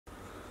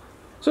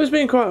So it's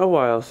been quite a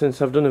while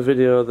since I've done a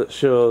video that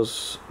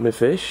shows my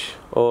fish,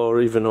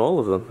 or even all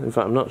of them. In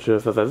fact, I'm not sure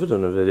if I've ever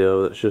done a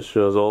video that just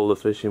shows all the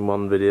fish in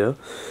one video.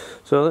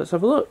 So let's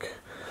have a look.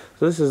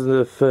 So this is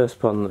the first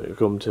pond that we've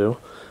come to,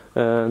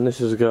 and this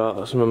has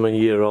got some of my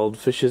year-old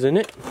fishes in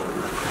it.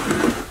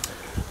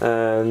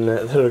 And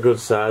they're a good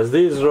size.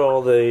 These are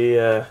all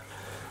the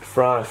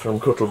fry from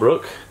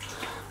Cuttlebrook.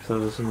 So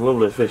there's some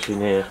lovely fish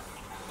in here.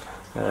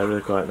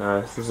 Really quite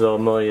nice. This is all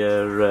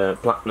Moyer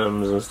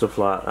platinums and stuff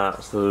like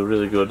that, so they're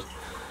really good,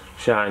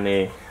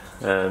 shiny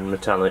and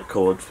metallic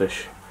coloured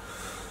fish.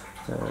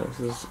 So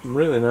there's some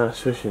really nice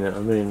fish in it.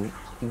 I've been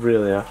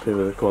really happy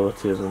with the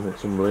quality of them,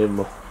 it's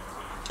unbelievable.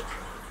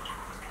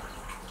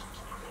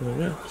 There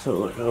we go, let's have a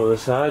look over the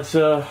side.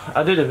 So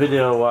I did a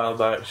video a while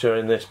back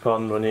showing this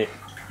pond when it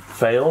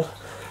failed.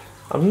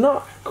 I'm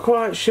not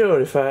quite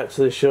sure if I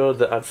actually showed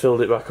that I'd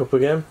filled it back up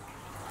again,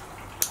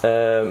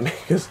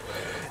 because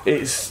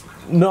it's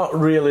not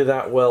really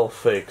that well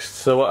fixed.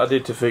 So what I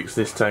did to fix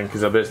this tank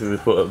is I basically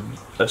put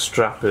a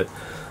strap at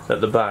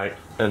the back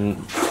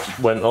and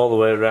went all the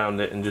way around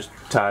it and just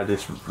tied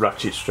this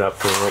ratchet strap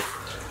thing up,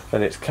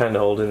 and it's kind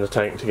of holding the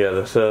tank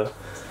together. So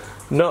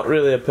not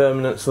really a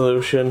permanent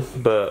solution,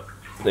 but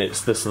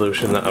it's the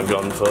solution that I've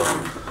gone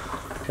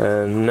for,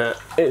 and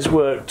it's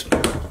worked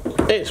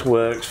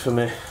for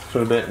me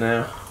for a bit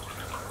now.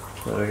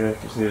 There we go, you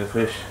can see the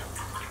fish,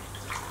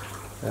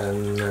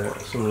 and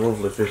some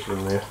lovely fish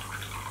in there.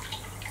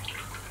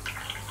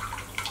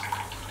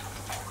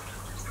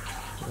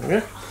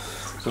 Okay,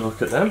 so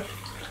look at them.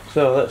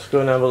 So let's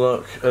go and have a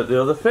look at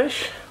the other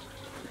fish.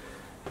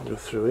 Go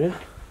through here.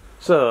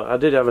 So I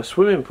did have a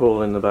swimming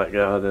pool in the back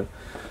garden.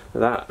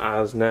 That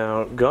has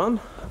now gone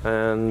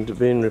and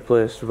been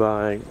replaced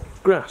by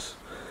grass.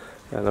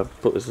 And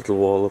I've put this little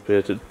wall up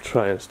here to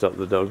try and stop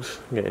the dogs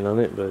getting on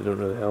it, but it doesn't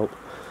really help.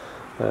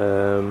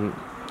 And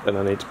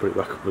I need to put it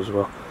back up as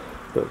well.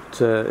 But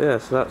yeah,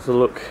 so that's a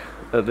look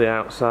at the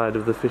outside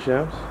of the fish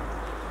house.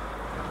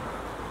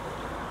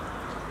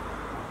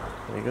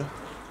 There you go.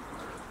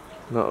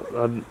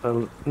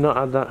 I've not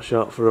had that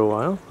shot for a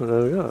while. But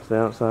there we go, that's the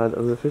outside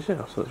of the fish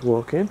house. Let's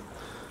walk in and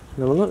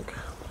have a look.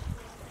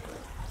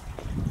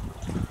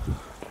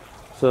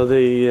 So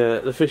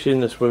the fish in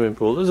the swimming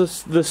pool,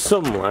 there's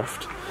some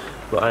left,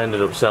 but I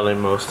ended up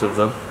selling most of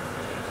them,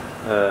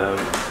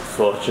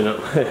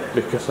 fortunately,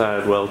 because I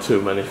had well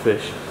too many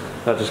fish.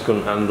 I just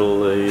couldn't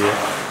handle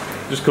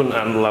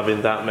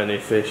having that many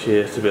fish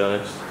here, to be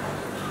honest.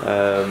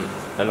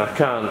 And I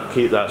can't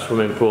keep that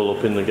swimming pool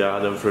up in the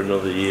garden for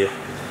another year,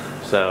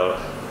 so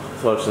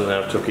fortunately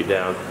I've took it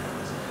down.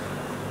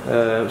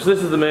 So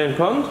this is the main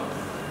pond.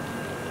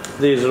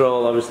 These are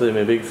all obviously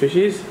my big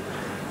fishes,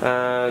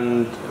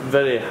 and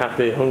very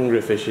happy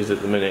hungry fishes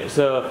at the minute.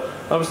 So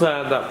obviously I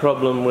had that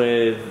problem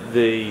with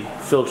the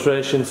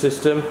filtration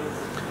system.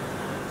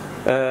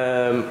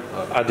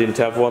 I didn't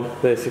have one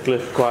basically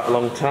for quite a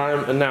long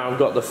time, and now I've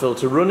got the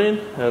filter running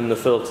and the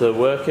filter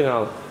working.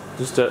 I'll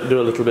just do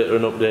a little bit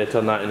of an update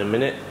on that in a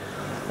minute.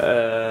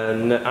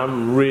 And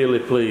I'm really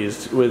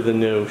pleased with the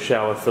new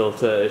shower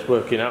filter. It's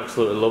working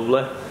absolutely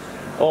lovely,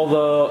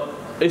 although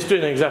it's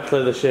doing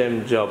exactly the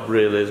same job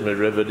really as my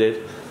river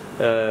did.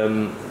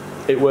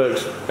 It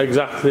works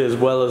exactly as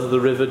well as the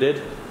river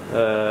did,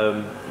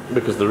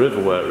 because the river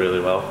worked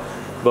really well,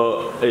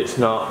 but it's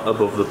not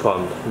above the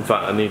pond. In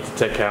fact, I need to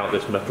take out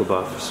this metal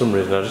bar for some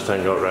reason. I just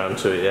haven't got around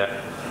to it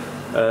yet.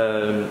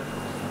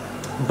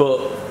 But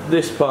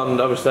this pond,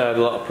 obviously I had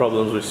a lot of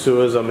problems with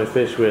sewers on my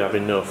fish. We're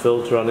having no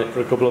filter on it for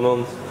a couple of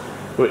months,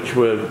 which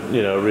were,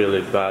 you know,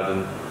 really bad,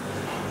 and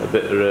a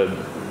bit of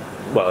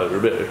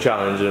a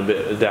challenge and a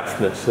bit of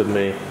daftness of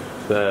me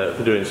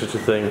for doing such a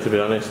thing, to be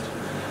honest.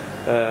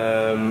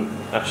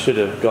 I should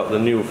have got the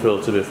new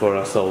filter before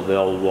I sold the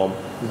old one,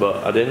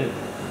 but I didn't.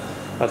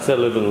 I'd say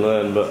live and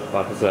learn, but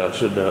like I said, I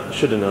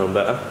should have known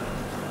better.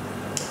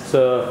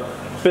 So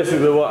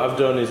basically what I've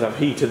done is I've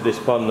heated this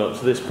pond up.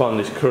 So this pond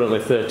is currently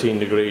 30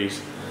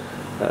 degrees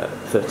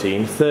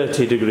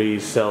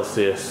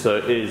Celsius, so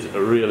it is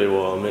really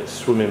warm. It's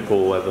swimming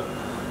pool weather,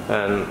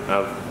 and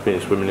I've been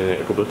swimming in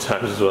it a couple of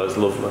times as well. It's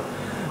lovely,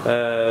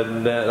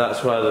 and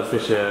that's why the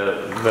fish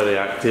are very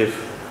active,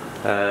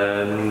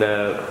 and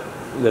they're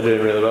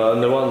doing really well.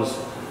 And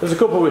there's a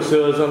couple with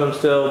sores on them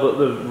still, but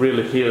they're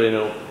really healing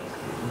up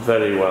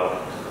very well.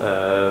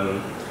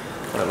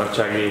 Like my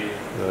Chaggy,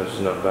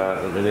 she's not bad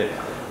at the minute,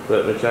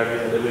 but my Chaggy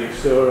had a big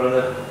sore on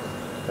her,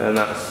 and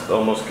that's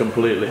almost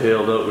completely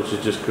healed up, which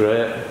is just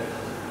great.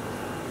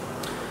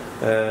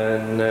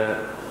 And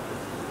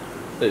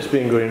it's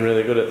been going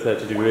really good at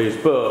 30 degrees,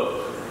 but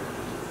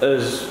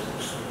as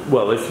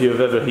well, if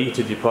you've ever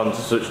heated your pond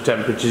to such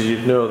temperatures,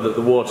 you'd know that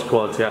the water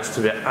quality has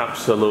to be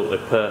absolutely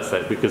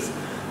perfect, because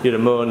your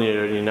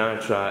ammonia and your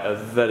nitrite are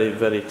very,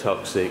 very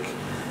toxic,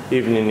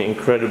 even in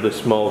incredibly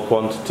small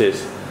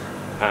quantities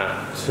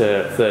at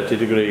 30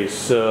 degrees.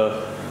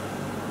 So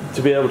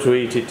to be able to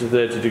heat it to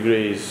 30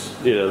 degrees,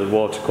 you know, the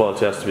water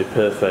quality has to be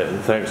perfect, and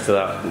thanks to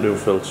that new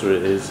filter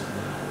it is.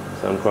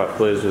 So I'm quite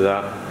pleased with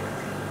that.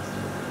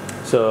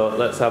 So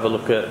let's have a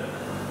look at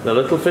the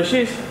little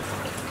fishies.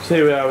 So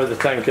here we are with the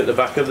tank at the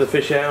back of the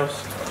fish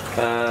house.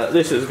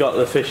 This has got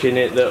the fish in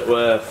it that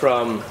were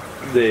from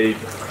the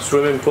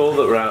swimming pool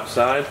that were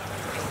outside.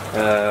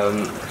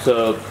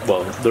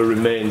 Well, the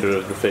remainder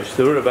of the fish.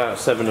 There were about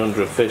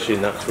 700 fish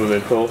in that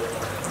swimming pool.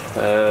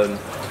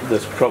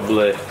 There's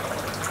probably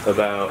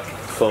about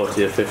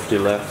 40 or 50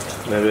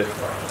 left, maybe.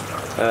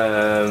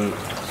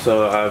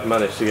 So I've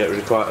managed to get rid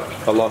of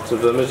quite a lot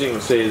of them. As you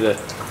can see,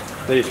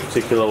 these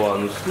particular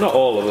ones, not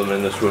all of them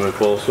in the swimming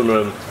pool, some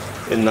of them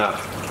in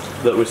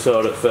that we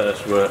saw at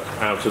first were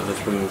out of the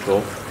swimming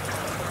pool.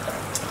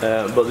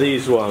 But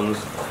these ones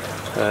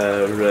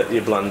are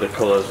your blander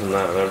colours and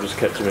that, and I've just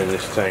kept them in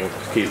this tank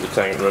to keep the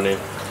tank running.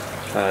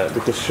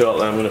 Because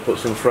shortly I'm going to put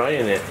some fry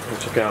in it,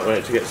 which I can't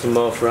wait to get some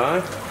more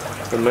fry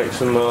and make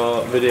some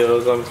more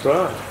videos on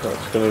fry.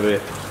 That's going to be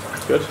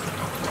good.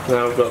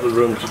 Now I've got the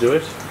room to do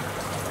it.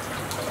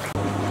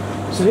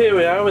 So here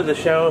we are with the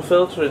shower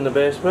filter in the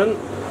basement.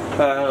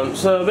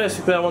 So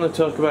basically I want to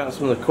talk about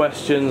some of the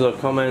questions or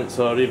comments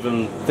or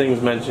even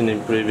things mentioned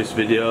in previous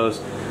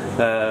videos,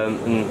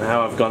 and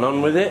how I've gone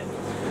on with it.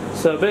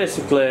 So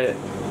basically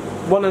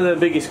one of the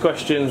biggest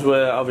questions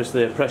were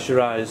obviously a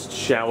pressurised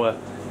shower.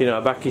 You know,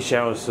 a backy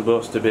shower is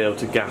supposed to be able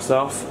to gas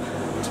off.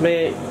 To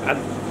me,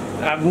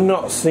 I've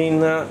not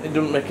seen that. It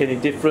doesn't make any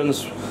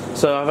difference.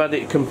 So I've had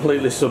it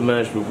completely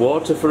submerged with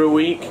water for a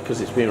week because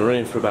it's been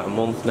running for about a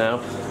month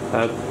now.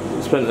 I've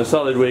spent a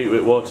solid week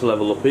with water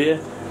level up here.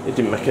 It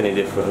didn't make any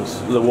difference.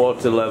 The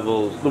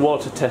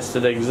water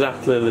tested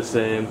exactly the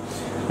same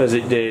as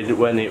it did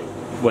when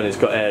it's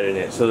got air in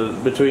it. So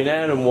between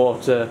air and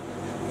water,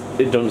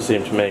 it doesn't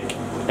seem to make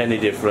any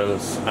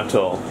difference at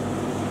all.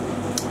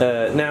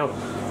 Now,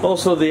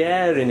 also the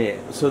air in it.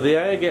 So the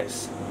air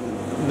gets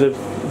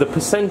the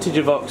percentage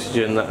of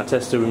oxygen that I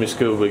tested with my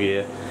scuba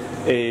gear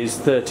is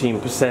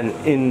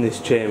 13% in this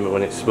chamber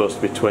when it's supposed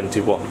to be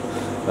 21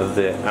 of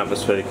the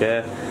atmospheric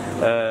air.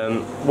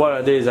 What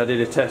I did is I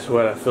did a test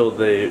where I filled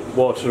the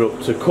water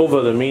up to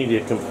cover the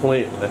media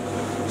completely,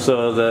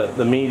 so that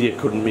the media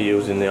couldn't be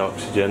using the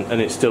oxygen,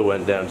 and it still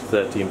went down to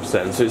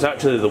 13%. So it's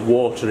actually the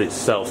water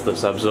itself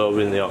that's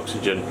absorbing the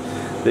oxygen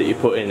that you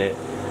put in it.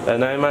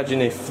 And I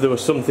imagine if there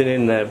was something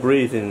in there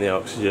breathing the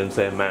oxygen,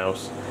 say a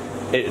mouse,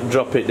 it'd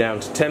drop it down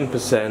to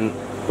 10%,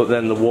 but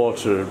then the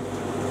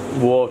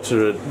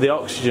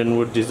oxygen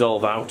would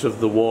dissolve out of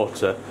the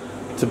water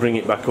to bring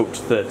it back up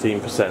to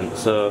 13%.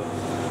 So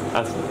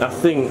I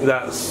think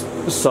that's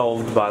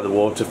solved by the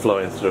water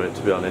flowing through it,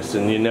 to be honest.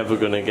 And you're never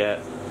going to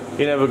get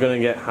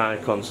high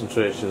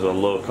concentrations or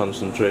low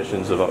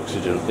concentrations of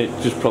oxygen.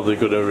 It's just probably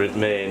going to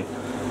remain.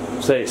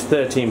 Say it's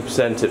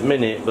 13% at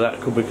minute, but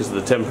that could be because of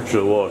the temperature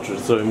of water.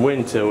 So in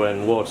winter,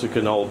 when water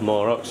can hold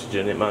more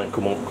oxygen, it might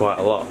come up quite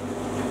a lot.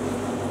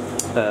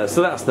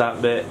 So that's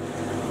that bit.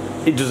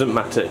 It doesn't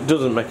matter. It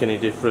doesn't make any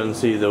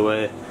difference either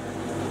way,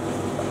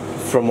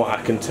 from what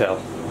I can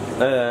tell.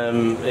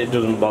 It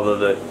doesn't bother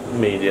the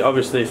media.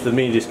 Obviously, if the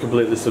media is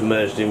completely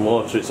submerged in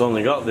water, it's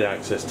only got the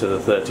access to the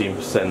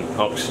 13%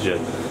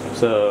 oxygen,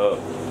 so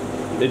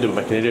it doesn't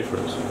make any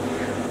difference.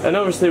 And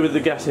obviously with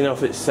the gassing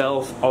off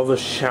itself of a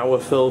shower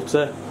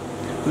filter,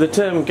 the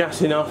term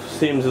gassing off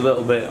seems a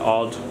little bit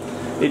odd.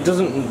 It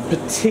doesn't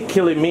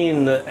particularly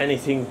mean that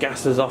anything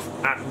gasses off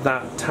at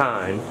that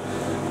time.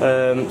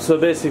 So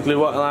basically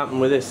what will happen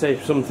with this, say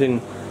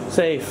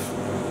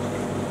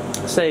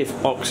if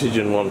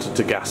oxygen wanted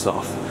to gas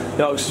off,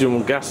 the oxygen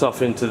will gas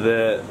off into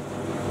the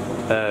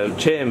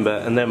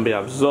chamber and then be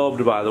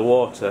absorbed by the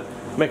water,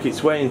 make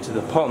its way into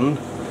the pond,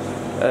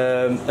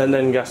 and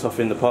then gas off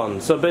in the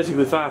pond. So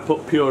basically if I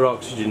put pure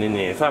oxygen in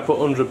here, if I put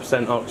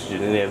 100%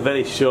 oxygen in here,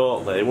 very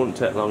shortly, it wouldn't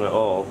take long at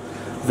all,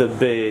 there'd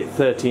be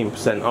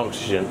 13%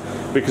 oxygen,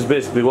 because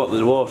basically what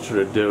the water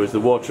would do is the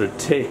water would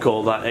take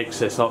all that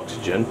excess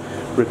oxygen,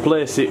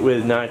 replace it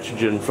with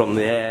nitrogen from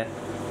the air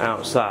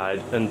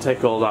outside, and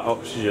take all that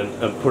oxygen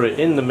and put it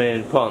in the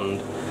main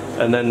pond,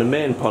 and then the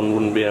main pond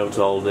wouldn't be able to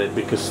hold it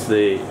because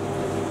the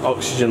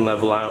oxygen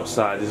level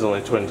outside is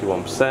only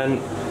 21%,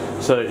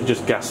 so it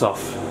just gas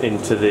off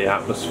into the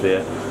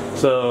atmosphere.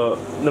 So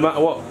no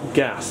matter what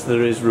gas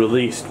there is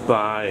released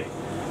by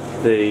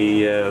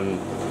the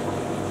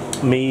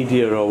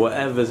media or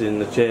whatever's in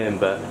the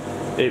chamber,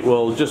 it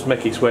will just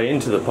make its way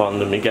into the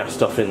pond and be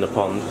gassed off in the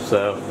pond.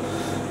 So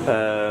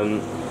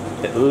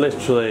it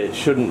literally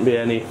shouldn't be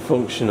any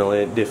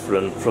functionally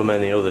different from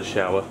any other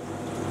shower.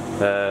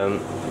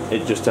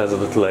 It just has a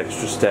little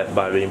extra step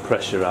by being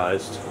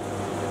pressurised,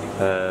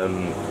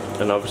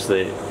 and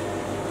obviously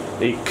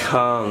it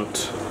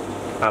can't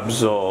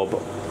absorb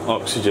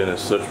oxygen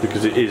as such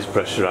because it is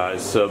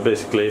pressurised. So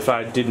basically if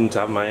I didn't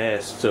have my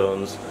air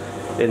stones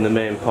in the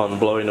main pond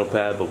blowing up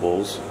air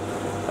bubbles,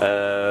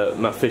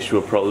 my fish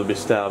would probably be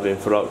starving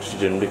for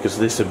oxygen because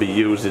this would be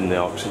using the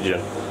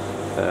oxygen,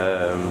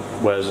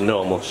 whereas a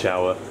normal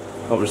shower,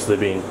 obviously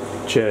being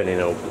churning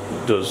up,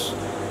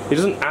 it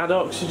doesn't add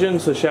oxygen.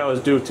 So showers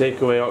do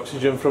take away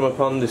oxygen from a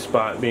pond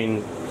despite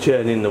being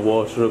churning the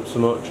water up so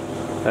much,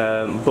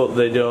 but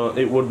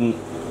it wouldn't,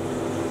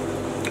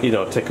 you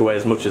know, take away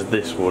as much as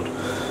this would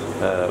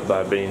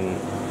by being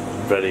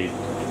very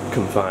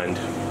confined.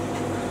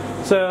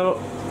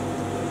 So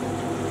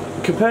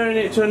comparing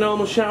it to a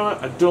normal shower,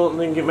 I don't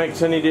think it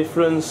makes any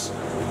difference.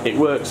 It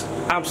works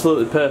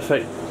absolutely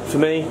perfect for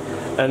me,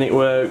 and it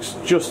works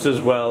just as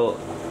well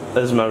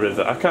as my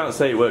River. I can't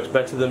say it works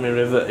better than my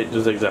River, it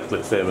does exactly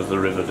the same as the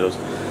River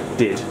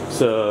did.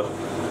 So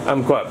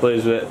I'm quite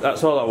pleased with it.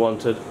 That's all I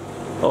wanted.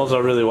 All I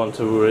really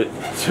wanted was it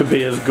to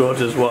be as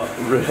good as what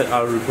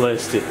I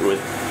replaced it with.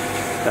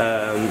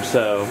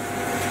 So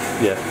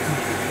yeah,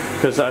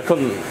 because I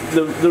couldn't.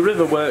 The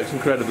River works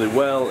incredibly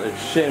well.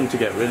 It's a shame to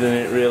get rid of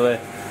it, really.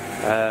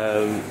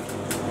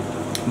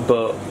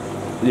 But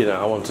you know,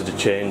 I wanted to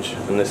change,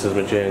 and this is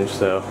my change.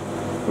 So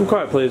I'm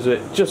quite pleased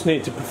with it. Just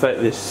need to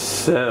perfect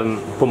this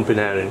pumping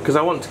air in, because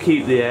I want to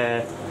keep the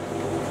air.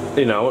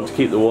 You know, I want to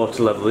keep the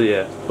water level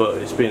here, but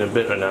it's been a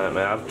bit of a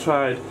nightmare. I've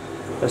tried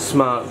a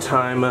smart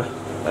timer,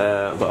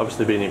 but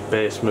obviously being in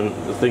basement,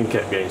 the thing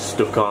kept getting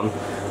stuck on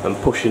and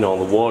pushing all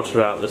the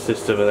water out of the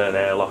system and then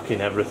airlocking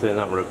everything.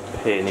 That were a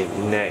pain in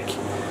the neck.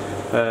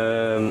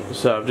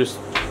 So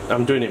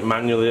I'm doing it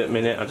manually at the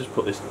minute. I just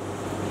put this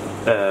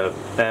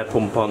air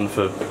pump on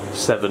for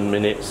 7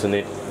 minutes and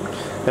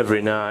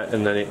every night,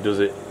 and then it does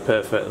it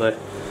perfectly.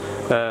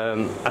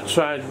 I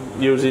tried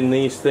using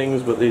these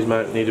things, but these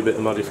might need a bit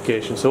of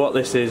modification. So what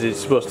this is, it's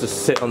supposed to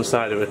sit on the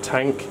side of a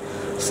tank,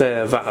 say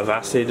a vat of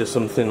acid or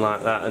something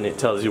like that, and it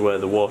tells you where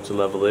the water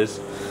level is.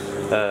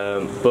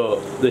 But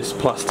this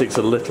plastic's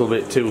a little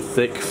bit too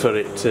thick for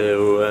it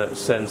to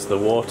sense the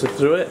water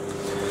through it.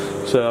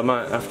 So I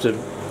might have to,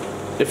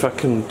 if I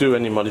can do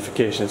any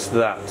modifications to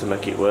that to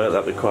make it work,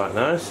 that'd be quite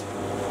nice.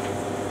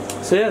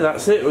 So yeah,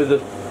 that's it with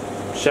the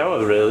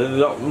shower really. There's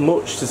not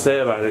much to say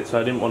about it, so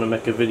I didn't want to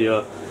make a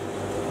video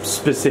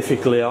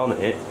specifically on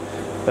it,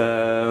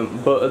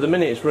 but at the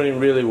minute it's running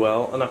really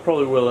well, and I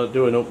probably will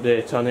do an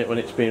update on it when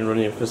it's been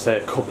running for say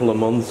a couple of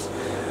months,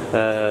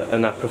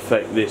 and I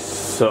perfect this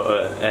sort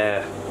of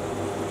air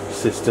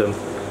system.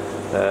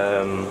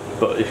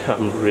 But yeah,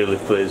 I'm really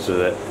pleased with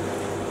it,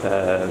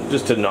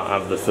 just to not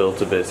have the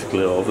filter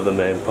basically over the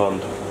main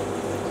pond.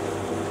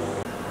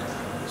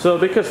 So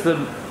because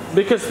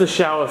the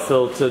shower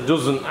filter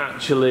doesn't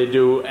actually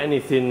do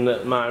anything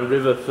that my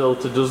River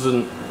filter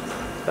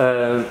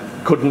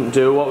couldn't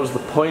do, what was the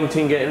point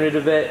in getting rid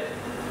of it?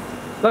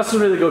 That's a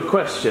really good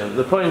question.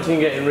 The point in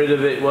getting rid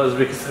of it was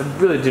because I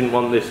really didn't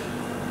want this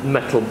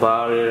metal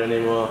bar here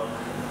anymore.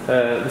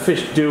 The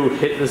fish do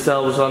hit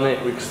themselves on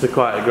it because they're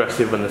quite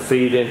aggressive when they're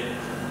feeding,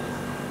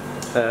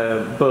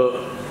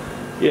 but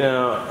you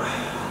know,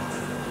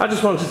 I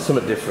just wanted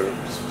something different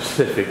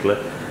specifically,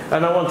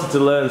 and I wanted to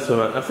learn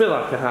something. I feel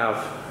like I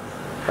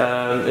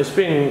have. It's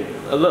been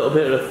a little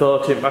bit of a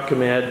thought in the back of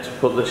my head to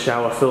put the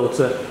shower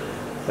filter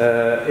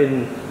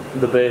in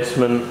the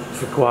basement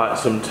for quite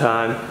some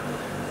time,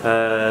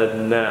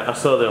 and I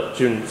saw the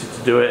opportunity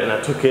to do it and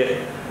I took it,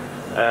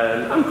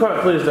 and I'm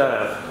quite pleased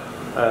I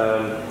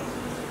have.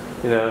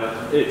 You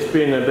know, it's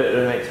been a bit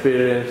of an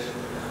experience,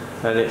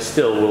 and it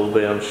still will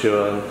be, I'm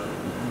sure,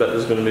 but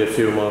there's going to be a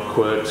few more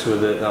quirks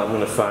with it that I'm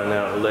going to find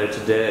out at a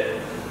later date,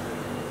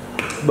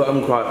 but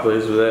I'm quite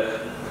pleased with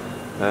it.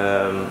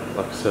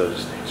 Like I said, I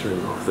just need to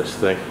remove this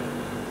thing.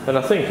 And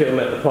I think it'll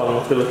make the pond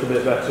look a little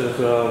bit better as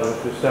well.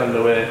 If we stand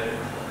away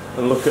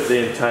and look at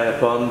the entire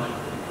pond,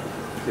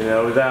 you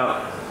know,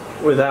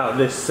 without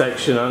this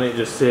section on it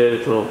just here,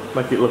 it'll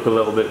make it look a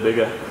little bit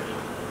bigger,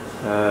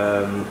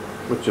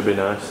 which would be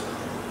nice.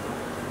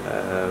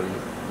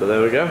 But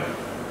there we go.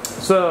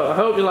 So I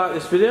hope you liked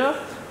this video.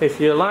 If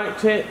you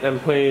liked it, then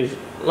please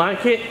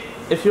like it.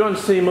 If you want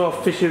to see more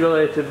fishy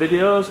related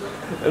videos,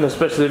 and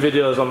especially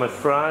videos on my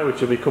fry,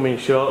 which will be coming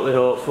shortly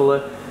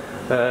hopefully,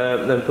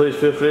 then please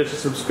feel free to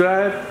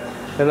subscribe,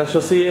 and I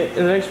shall see you in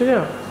the next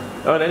video.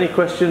 And any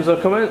questions or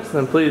comments,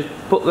 then please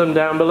put them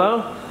down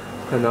below,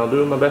 and I'll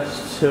do my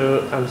best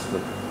to answer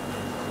them.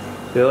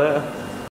 See you later.